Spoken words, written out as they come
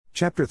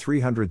Chapter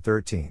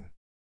 313.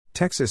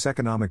 Texas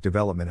Economic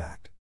Development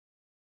Act.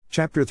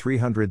 Chapter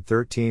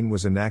 313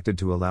 was enacted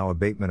to allow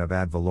abatement of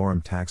ad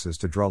valorem taxes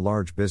to draw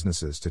large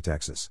businesses to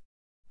Texas.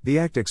 The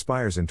act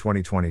expires in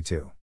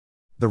 2022.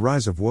 The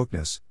rise of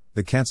wokeness,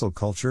 the cancel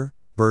culture,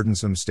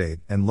 burdensome state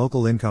and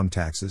local income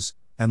taxes,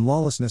 and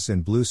lawlessness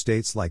in blue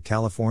states like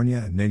California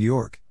and New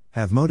York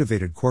have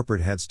motivated corporate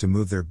heads to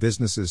move their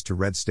businesses to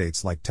red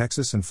states like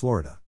Texas and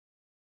Florida.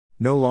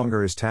 No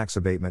longer is tax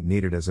abatement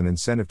needed as an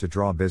incentive to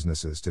draw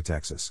businesses to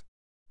Texas.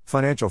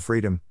 Financial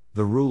freedom,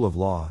 the rule of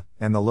law,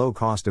 and the low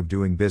cost of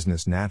doing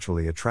business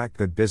naturally attract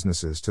good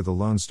businesses to the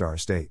Lone Star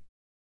State.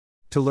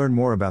 To learn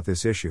more about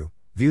this issue,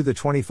 view the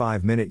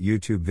 25-minute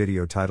YouTube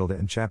video titled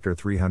 "In Chapter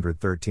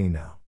 313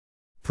 Now."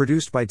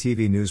 Produced by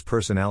TV news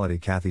personality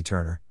Kathy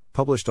Turner,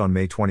 published on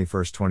May 21,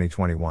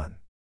 2021.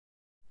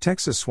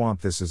 Texas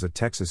Swamp. This is a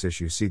Texas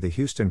issue. See the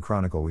Houston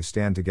Chronicle. We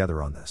stand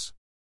together on this.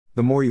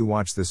 The more you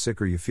watch, the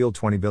sicker you feel.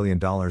 $20 billion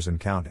and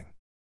counting.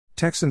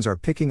 Texans are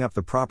picking up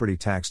the property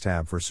tax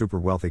tab for super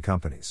wealthy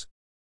companies.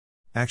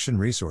 Action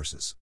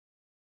Resources.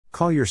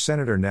 Call your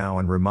senator now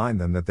and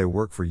remind them that they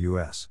work for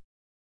U.S.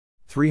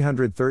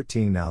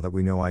 313. Now that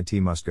we know IT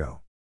must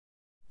go.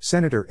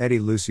 Senator Eddie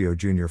Lucio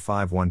Jr.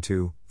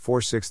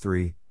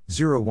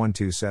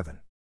 512-463-0127.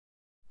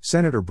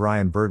 Senator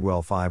Brian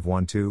Birdwell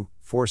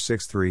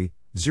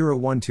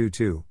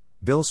 512-463-0122.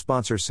 Bill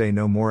sponsor say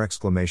no more !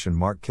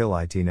 Kill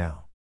IT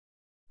now.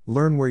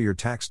 Learn where your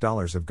tax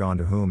dollars have gone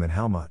to whom and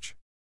how much.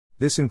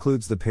 This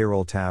includes the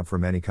payroll tab for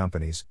many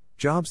companies.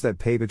 Jobs that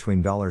pay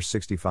between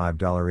 $65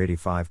 to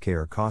 $85K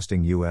are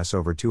costing US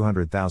over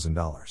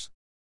 $200,000.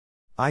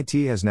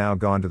 IT has now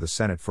gone to the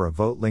Senate for a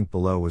vote. Link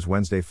below was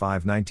Wednesday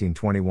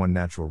 5/19/21.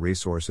 Natural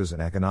Resources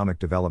and Economic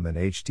Development.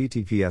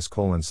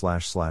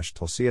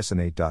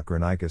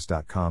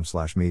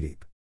 https://tulsiasenate.granicus.com/medeep.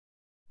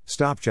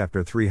 Stop.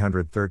 Chapter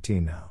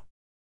 313 now.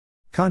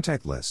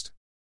 Contact list.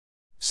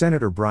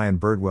 Senator Brian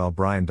Birdwell.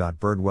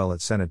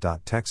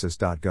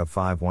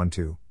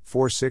 brian.birdwell@senate.texas.gov.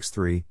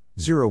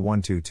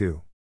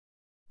 512-463-0122.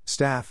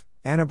 Staff,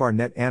 Anna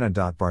Barnett.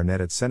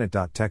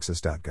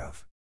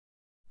 Anna.Barnett@senate.texas.gov.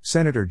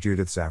 Senator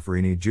Judith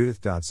Zaffarini.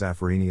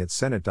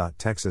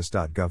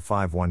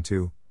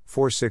 Judith.Zaffarini@senate.texas.gov.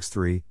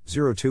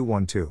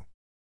 512-463-0212.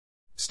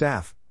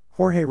 Staff,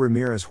 Jorge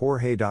Ramirez.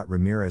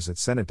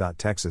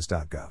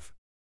 Jorge.Ramirez@senate.texas.gov.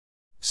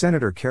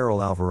 Senator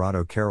Carol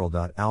Alvarado.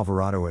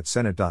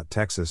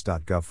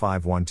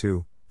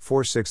 Carol.Alvarado@senate.texas.gov.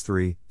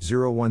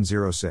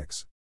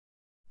 512-463-0106.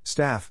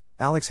 Staff,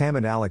 Alex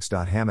Hammond.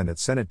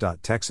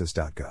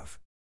 Alex.Hammond@senate.texas.gov.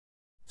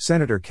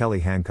 Senator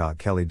Kelly Hancock.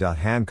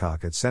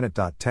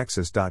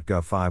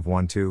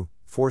 Kelly.Hancock@senate.texas.gov.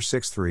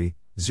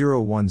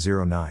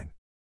 512-463-0109.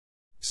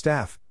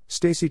 Staff,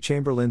 Stacey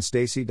Chamberlain.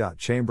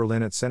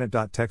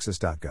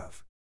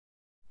 Stacey.Chamberlain@senate.texas.gov.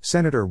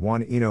 Senator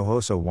Juan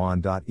Hinojosa.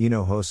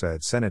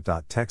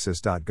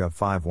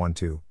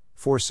 Juan.Hinojosa@senate.texas.gov.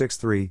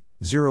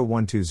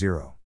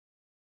 512-463-0120.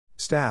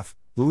 Staff,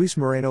 Luis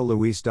Moreno.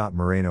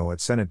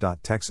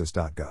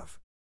 Luis.Moreno@senate.texas.gov.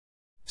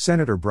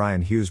 Senator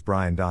Brian Hughes.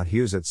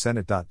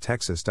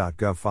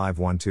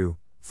 Brian.Hughes@senate.texas.gov.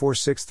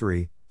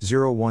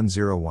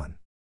 512-463-0101.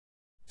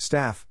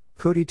 Staff,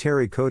 Cody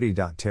Terry.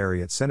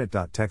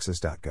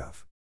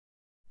 Cody.Terry@senate.texas.gov.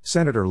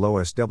 Senator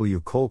Lois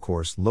W.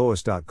 Kolkhorst.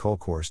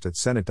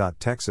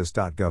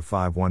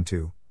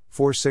 Lois.Kolkhorst@senate.texas.gov.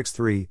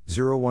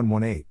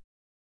 512-463-0118.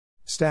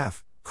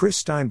 Staff, Chris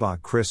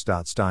Steinbach.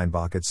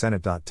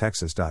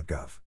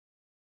 Chris.Steinbach@senate.texas.gov.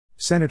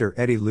 Senator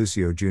Eddie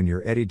Lucio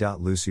Jr.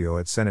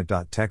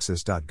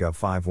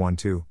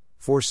 Eddie.Lucio@senate.texas.gov.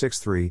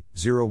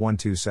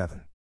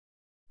 512-463-0127.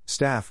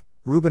 Staff,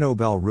 Ruben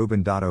Obel.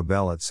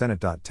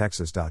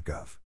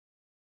 Ruben.Obel@senate.texas.gov.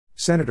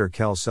 Senator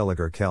Kel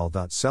Seliger.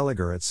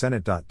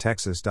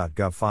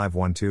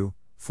 Kel.Seliger@senate.texas.gov.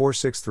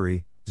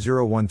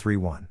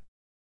 512-463-0131.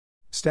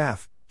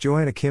 Staff,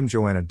 Joanna Kim.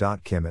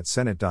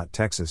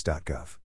 Joanna.Kim@senate.texas.gov.